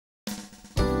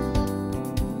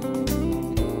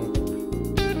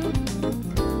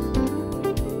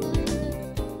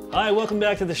Hi, welcome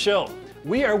back to the show.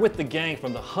 We are with the gang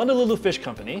from the Honolulu Fish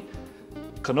Company,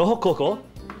 Kanoho Koko,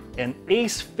 and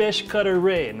Ace Fish Cutter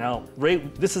Ray. Now, Ray,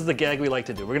 this is the gag we like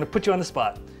to do. We're gonna put you on the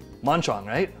spot. Monchong,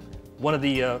 right? One of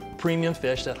the premium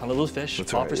fish that Honolulu Fish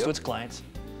offers to its clients.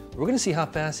 We're gonna see how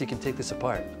fast you can take this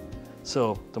apart.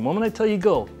 So, the moment I tell you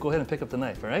go ahead and pick up the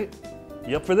knife, all right?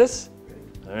 You up for this?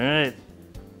 All right,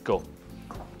 go.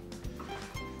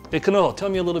 Hey, Kanoho, tell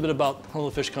me a little bit about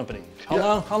Honolulu Fish Company.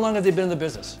 How long have they been in the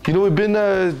business? You know, we've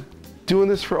been doing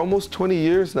this for almost 20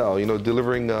 years now, you know,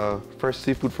 delivering fresh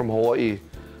seafood from Hawaii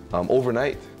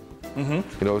overnight. You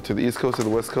know, to the East Coast or the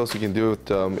West Coast, you can do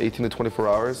it 18 to 24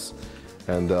 hours.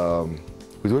 And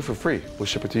we do it for free. We'll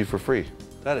ship it to you for free.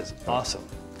 That is awesome.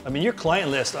 I mean, your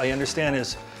client list, I understand,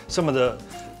 is some of the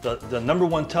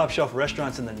 #1 top shelf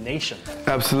restaurants in the nation.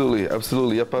 Absolutely,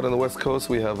 absolutely. Up out on the West Coast,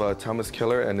 we have Thomas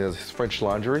Keller and his French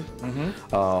Laundry.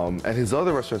 And his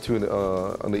other restaurant too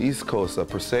on the East Coast,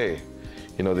 Per Se.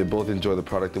 You know, they both enjoy the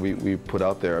product that we put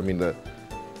out there. I mean, the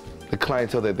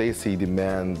clientele that they see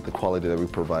demand the quality that we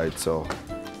provide, so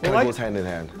it kind of goes hand in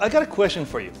hand. I got a question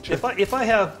for you. Sure. If I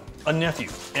have a nephew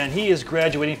and he is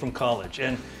graduating from college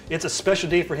and it's a special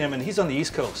day for him and he's on the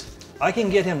East Coast, I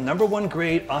can get him #1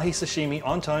 grade ahi sashimi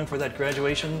on time for that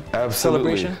graduation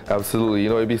celebration? Absolutely. You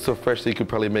know, it'd be so fresh that you could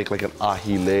probably make like an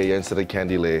ahi lei instead of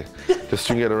candy lei. Just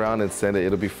string it around and send it,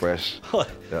 it'll be fresh.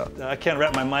 Yeah. I can't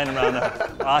wrap my mind around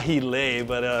ahi lei,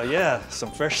 but yeah, some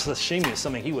fresh sashimi is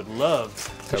something he would love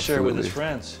to share with his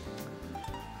friends.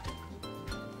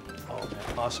 Oh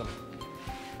man, awesome.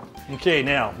 Okay,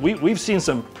 now, we've seen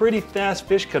some pretty fast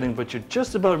fish cutting, but you're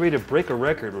just about ready to break a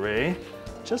record, Ray.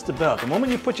 Just about. The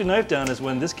moment you put your knife down is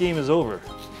when this game is over.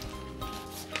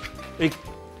 Hey,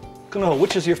 Kanoho,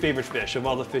 which is your favorite fish of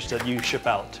all the fish that you ship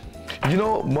out? You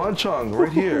know, Monchong,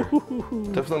 right here.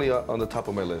 Definitely on the top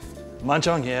of my list.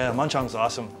 Monchong, yeah, Monchong's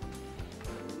awesome.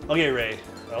 Okay, Ray,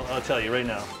 I'll tell you right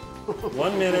now.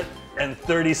 1 minute and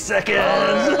 30 seconds.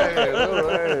 All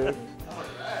right.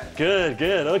 Good,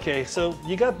 good. Okay, so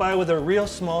you got by with a real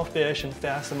small fish in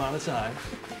fast amount of time.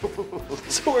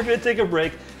 So we're gonna take a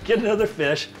break, get another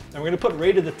fish, and we're gonna put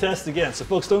Ray to the test again. So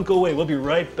folks, don't go away. We'll be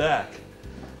right back.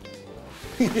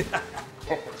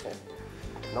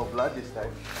 No blood this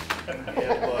time.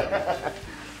 Yeah, boy.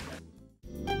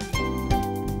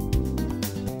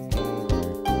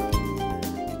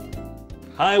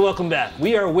 Hi, welcome back.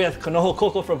 We are with Kanoho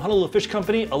Koko from Honolulu Fish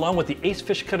Company, along with the Ace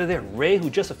Fish Cutter there, Ray, who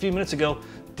just a few minutes ago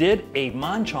did a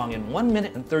Monchong in 1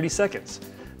 minute and 30 seconds.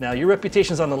 Now, your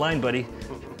reputation's on the line, buddy.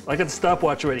 I got the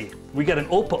stopwatch ready. We got an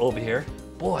Opah over here.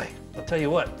 Boy, I'll tell you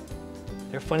what,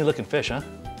 they're funny looking fish, huh?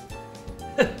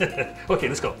 Okay,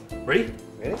 let's go. Ready?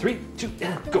 3, 2,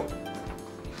 and go.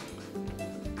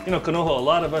 You know, Kanoho, a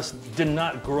lot of us did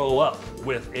not grow up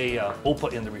with a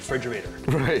Opah in the refrigerator.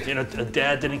 Right. You know,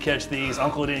 dad didn't catch these,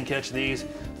 uncle didn't catch these,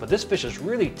 but this fish has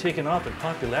really taken off in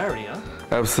popularity, huh?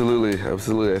 Absolutely,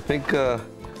 absolutely. I think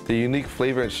the unique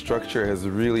flavor and structure has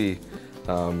really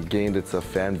gained its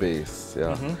fan base.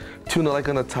 Yeah. Tuna like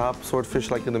on the top, swordfish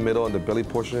like in the middle, and the belly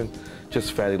portion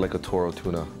just fatty like a toro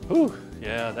tuna. Ooh,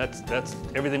 yeah, that's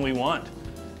everything we want.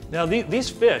 Now these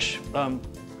fish,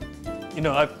 you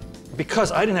know,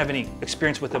 because I didn't have any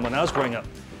experience with them when I was growing up.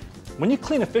 When you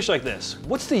clean a fish like this,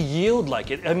 what's the yield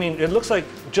like? I mean, it looks like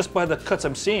just by the cuts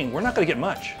I'm seeing, we're not going to get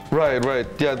much. Right, right.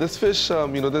 Yeah, this fish,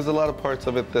 you know, there's a lot of parts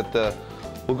of it that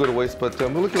will go to waste, but we're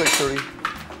looking like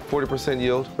 40%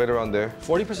 yield, right around there.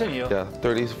 40% yield? Yeah,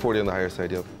 30 to 40 on the higher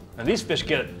side, yep. And these fish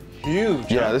get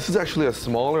huge. Yeah, this is actually a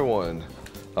smaller one,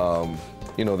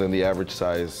 you know, than the average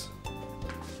size.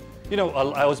 You know,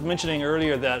 I was mentioning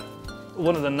earlier that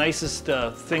one of the nicest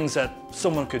things that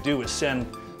someone could do is send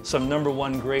some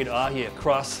 #1 grade ahi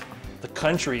across the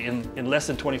country in less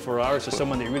than 24 hours to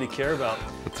someone they really care about.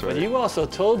 That's right. But you also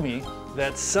told me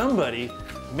that somebody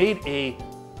made a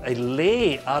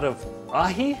lei out of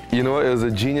ahi? You know, it was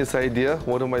a genius idea.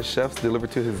 One of my chefs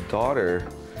delivered to his daughter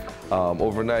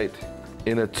overnight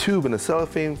in a tube, in a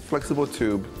cellophane flexible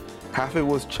tube. Half it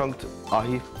was chunked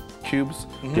ahi cubes.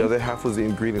 The other half was the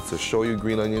ingredients, so shoyu,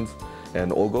 green onions,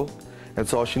 and ogo. And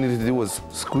so all she needed to do was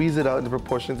squeeze it out into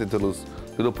proportions into those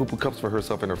little poo-poo cups for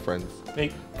herself and her friends.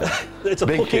 Hey, it's a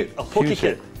Big poke kit. a poke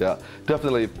kit. Yeah,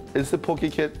 definitely. It's a poke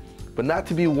kit, but not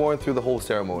to be worn through the whole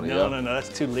ceremony. No, no, no, that's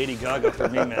too Lady Gaga for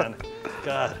me, man.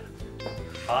 God,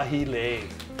 ahi lei.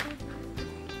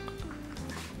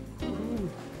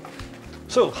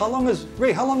 So,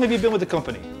 Ray, how long have you been with the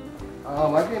company?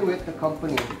 I've been with the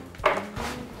company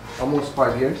almost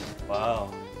 5 years. Wow.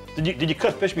 Did you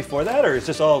cut fish before that, or is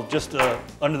this all just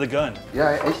under the gun?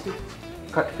 Yeah, I used to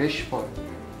cut fish for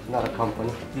another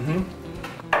company.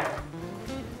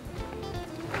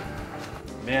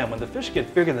 Man, when the fish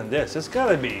get bigger than this, it's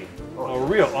gotta be a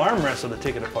real arm wrestle to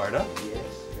take it apart, huh? Yes,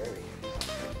 very.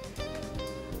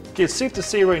 Okay, it's safe to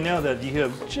say right now that you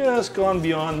have just gone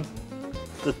beyond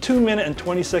the 2-minute and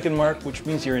 20-second mark, which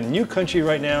means you're in new country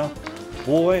right now.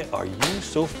 Boy, are you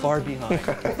so far behind.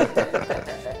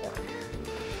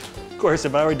 Of course,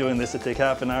 if I were doing this, it'd take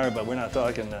half an hour, but we're not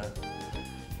talking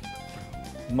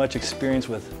much experience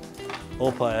with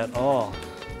Opah at all.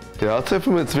 Yeah, I'll say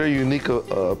from its very unique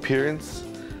appearance,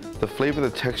 the flavor, the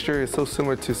texture is so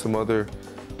similar to some other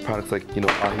products like, you know,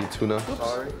 ahi tuna,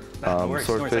 Sorry.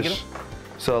 swordfish.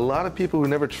 So a lot of people who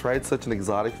never tried such an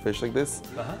exotic fish like this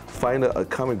find a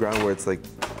common ground where it's like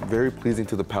very pleasing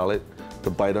to the palate.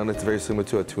 The bite on it's very similar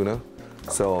to a tuna.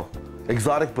 So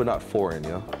exotic but not foreign,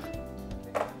 you know?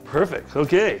 Perfect,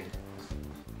 okay.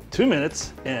 2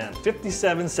 minutes and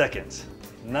 57 seconds.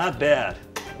 Not bad.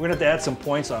 We're gonna have to add some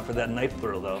points on for that knife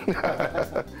throw though.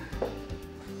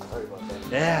 Sorry about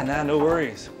that. Yeah, nah, no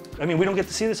worries. I mean, we don't get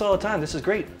to see this all the time. This is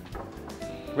great.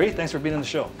 Ray, thanks for being on the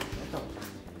show.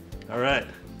 All right.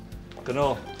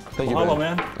 Kanoho. Thank you, Mahalo,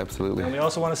 man. man. Absolutely. And we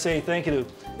also want to say thank you to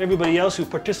everybody else who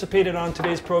participated on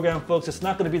today's program, folks. It's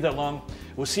not going to be that long.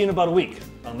 We'll see you in about a week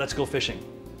on Let's Go Fishing.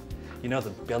 You know, the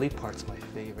belly part's my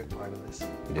favorite part of this.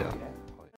 Yeah.